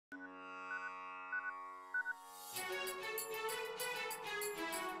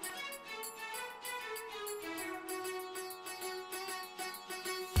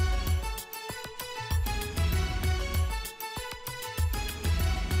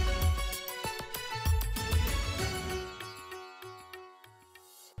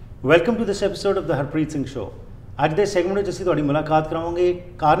Welcome to this episode of the Harpreet Singh show. ਅੱਜ ਦੇ segment ਵਿੱਚ ਅਸੀਂ ਤੁਹਾਡੀ ਮੁਲਾਕਾਤ ਕਰਾਵਾਂਗੇ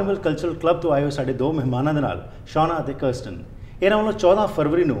ਕਾਰਨੀਵਲ ਕਲਚਰਲ ਕਲੱਬ ਤੋਂ ਆਏ ਹੋਏ ਸਾਡੇ ਦੋ ਮਹਿਮਾਨਾਂ ਦੇ ਨਾਲ, ਸ਼ੌਨਾ ਅਤੇ ਕਰਸਟਨ। ਇਹਨਾਂ ਵੱਲੋਂ 14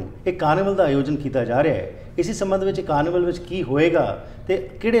 ਫਰਵਰੀ ਨੂੰ ਇੱਕ ਕਾਰਨੀਵਲ ਦਾ ਆਯੋਜਨ ਕੀਤਾ ਜਾ ਰਿਹਾ ਹੈ। ਇਸੇ ਸੰਬੰਧ ਵਿੱਚ ਕਾਰਨੀਵਲ ਵਿੱਚ ਕੀ ਹੋਏਗਾ ਤੇ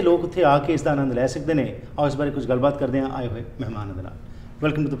ਕਿਹੜੇ ਲੋਕ ਉੱਥੇ ਆ ਕੇ ਇਸ ਦਾ ਆਨੰਦ ਲੈ ਸਕਦੇ ਨੇ, ਆਓ ਇਸ ਬਾਰੇ ਕੁਝ ਗੱਲਬਾਤ ਕਰਦੇ ਹਾਂ ਆਏ ਹੋਏ ਮਹਿਮਾਨਾਂ ਦੇ ਨਾਲ।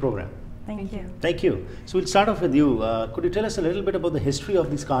 Welcome to the programme. Thank you. Thank you. So we'll start off with you. Could you tell us a little bit about the history of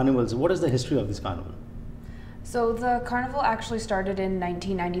these carnivals? What is the history of this carnival? So the carnival actually started in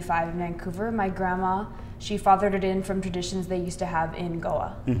 1995 in Vancouver. My grandma, she fathered it in from traditions they used to have in Goa.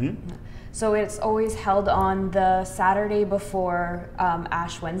 Mm-hmm. So it's always held on the Saturday before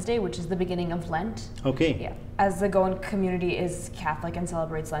Ash Wednesday, which is the beginning of Lent. Okay. Yeah, as the Goan community is Catholic and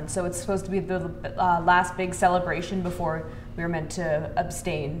celebrates Lent, so it's supposed to be the last big celebration before we're meant to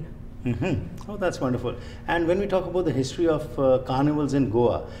abstain. Mm-hmm. Oh, that's wonderful. And when we talk about the history of carnivals in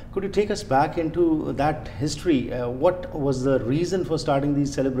Goa, could you take us back into that history? What was the reason for starting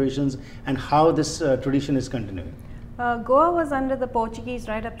these celebrations and how this tradition is continuing? Goa was under the Portuguese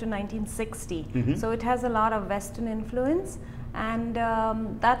right up to 1960, so it has a lot of Western influence, and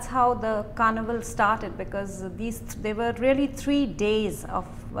that's how the carnival started, because they were really 3 days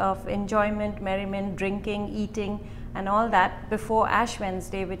of enjoyment, merriment, drinking, eating, and all that before Ash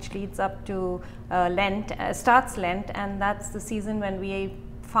Wednesday, which leads up to Lent, starts Lent, and that's the season when we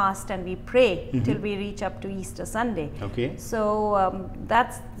fast and we pray till we reach up to Easter Sunday. Okay. So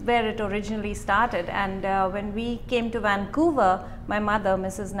that's where it originally started, and when we came to Vancouver, my mother,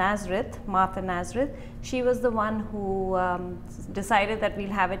 Mrs. Nazareth, Martha Nazareth, she was the one who decided that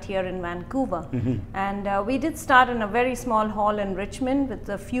we'll have it here in Vancouver. And we did start in a very small hall in Richmond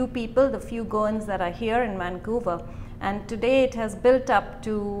with a few people, the few Goans that are here in Vancouver. And today it has built up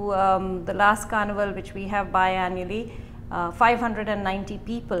to the last carnival, which we have biannually, 590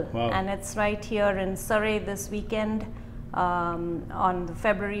 people. Wow. And it's right here in Surrey this weekend on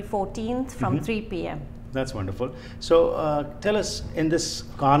February 14th from 3 p.m. That's wonderful. So tell us, in this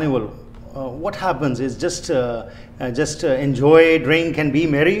carnival, what happens? Is just enjoy, drink and be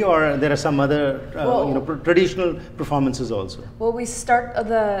merry, or there are some other traditional performances also? Well, we start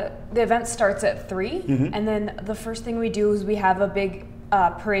the event starts at 3, and then the first thing we do is we have a big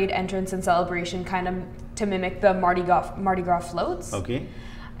parade entrance and celebration, kind of to mimic the Mardi Gras floats. Okay.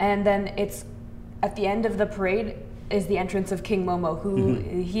 And then it's at the end of the parade is the entrance of King Momo, who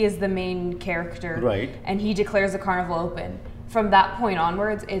he is the main character, right? And he declares the carnival open. From that point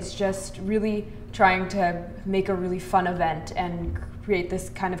onwards, it's just really trying to make a really fun event and create this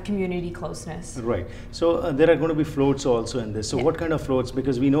kind of community closeness. Right. So there are going to be floats also in this. So what kind of floats?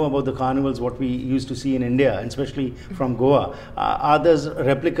 Because we know about the carnivals, what we used to see in India, and especially from Goa. Are those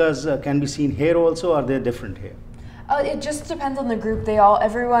replicas can be seen here also, or are they different here? It just depends on the group.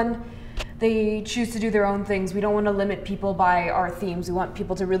 Everyone, they choose to do their own things. We don't want to limit people by our themes. We want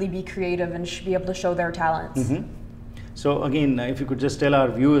people to really be creative and be able to show their talents. So again, if you could just tell our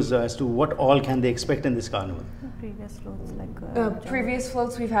viewers as to what all can they expect in this carnival. Previous floats like previous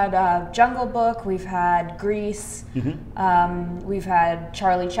floats, we've had Jungle Book, we've had Grease, we've had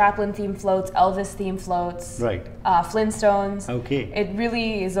Charlie Chaplin themed floats, Elvis themed floats, right? Flintstones. Okay. It really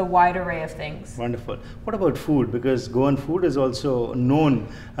is a wide array of things. Wonderful. What about food? Because Goan food is also known.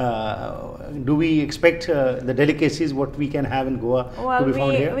 Do we expect the delicacies what we can have in Goa to be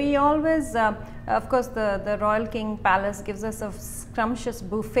found here? We always, of course, the Royal King Palace gives us a scrumptious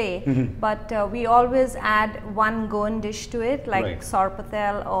buffet, but we always add one Goan dish to it, like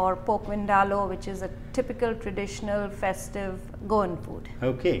sorpatel or pork vindaloo, which is a typical traditional festive Goan food.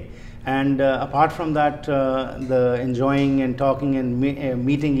 Okay. And apart from that, the enjoying and talking and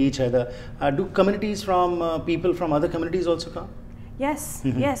meeting each other, do communities from people from other communities also come? Yes,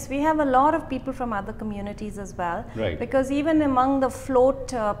 yes, we have a lot of people from other communities as well. Right. Because even among the float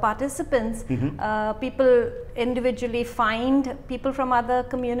participants, people individually find people from other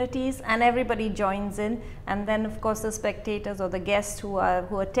communities, and everybody joins in. And then, of course, the spectators or the guests who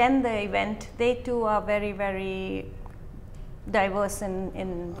attend the event, they too are very, very diverse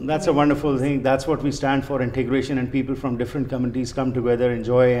in That's a wonderful thing. That's what we stand for, integration, and people from different communities come together,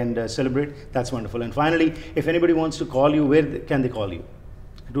 enjoy and celebrate. That's wonderful. And finally, if anybody wants to call you, where can they call you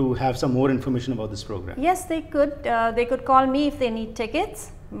to have some more information about this program? Yes, they could. They could call me if they need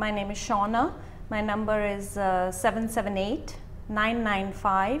tickets. My name is Shauna. My number is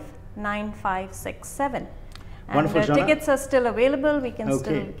 778-995-9567. And Wonderful, Shauna. tickets are still available. We can Okay.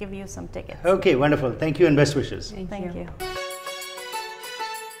 still give you some tickets. Okay, wonderful. Thank you and best wishes. Thank Thank you. you.